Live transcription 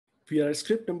We are at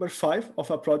script number 5 of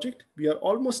our project. We are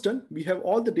almost done. We have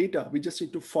all the data. We just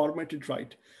need to format it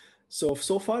right. So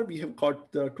far we have got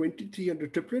the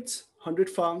 2300 triplets, 100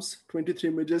 farms, 23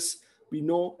 images. We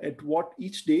know at what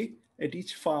each day, at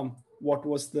each farm, what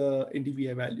was the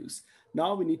NDVI values.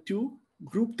 Now we need to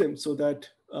group them so that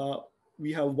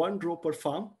we have one row per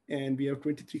farm and we have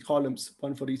 23 columns,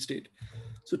 one for each state.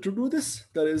 So to do this,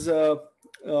 there is a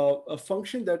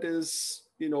function that is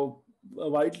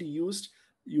widely used.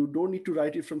 You don't need to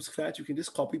write it from scratch. You can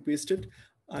just copy paste it.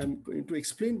 I'm going to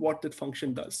explain what that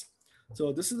function does.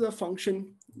 So this is a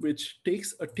function which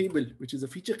takes a table, which is a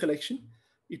feature collection.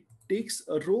 It takes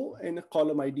a row and a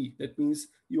column ID. That means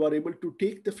you are able to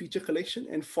take the feature collection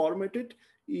and format it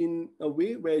in a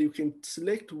way where you can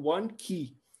select one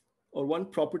key or one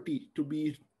property to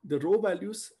be the row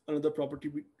values, another property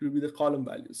to be the column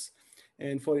values.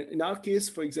 And in our case,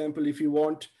 for example, if you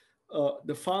want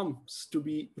the farms to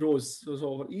be rows, so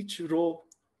for each row,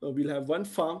 we'll have one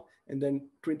farm and then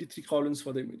 23 columns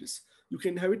for the images. You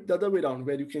can have it the other way around,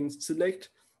 where you can select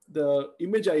the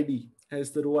image ID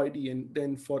as the row ID, and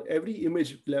then for every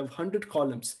image, we'll have 100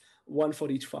 columns, one for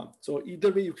each farm. So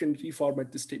either way, you can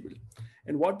reformat this table.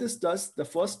 And what this does, the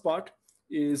first part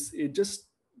is it just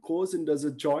goes and does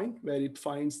a join where it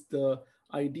finds the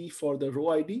ID for the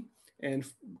row ID and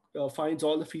finds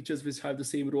all the features which have the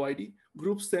same row ID,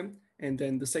 groups them, and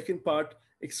then the second part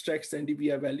extracts the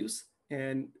NDVI values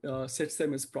and sets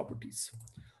them as properties.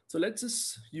 So let's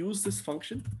just use this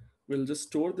function. We'll just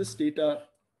store this data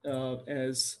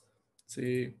as,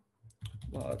 say,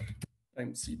 var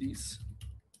times CDs,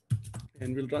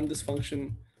 and we'll run this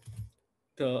function.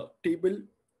 The table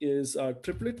is our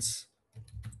triplets.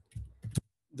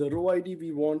 The row ID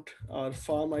we want are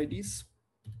farm IDs.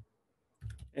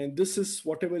 And this is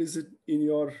whatever is in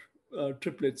your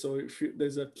triplet. So if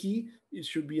there's a key, it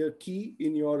should be a key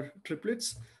in your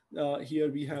triplets. Here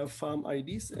we have farm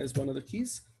IDs as one of the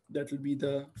keys. That will be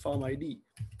the farm ID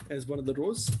as one of the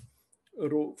rows, a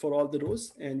row for all the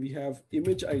rows. And we have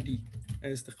image ID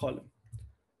as the column.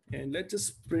 And let's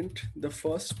just print the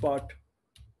first part,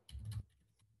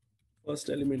 first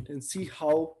element, and see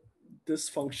how this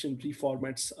function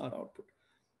reformats our output.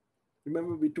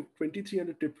 Remember, we took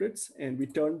 2300 triplets and we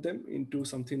turned them into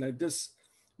something like this,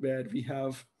 where we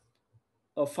have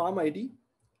a farm ID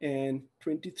and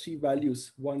 23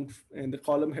 values, and the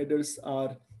column headers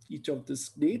are each of these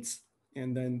dates.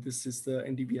 And then this is the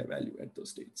NDVI value at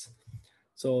those dates.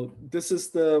 So this is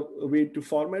the way to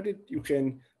format it. You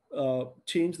can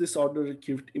change this order,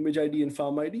 give image ID and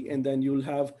farm ID, and then you'll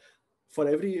have, for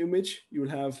every image, you'll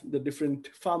have the different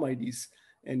farm IDs,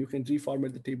 and you can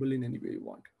reformat the table in any way you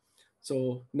want.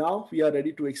 So now we are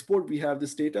ready to export. We have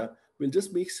this data. We'll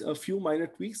just make a few minor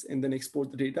tweaks and then export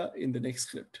the data in the next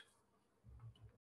script.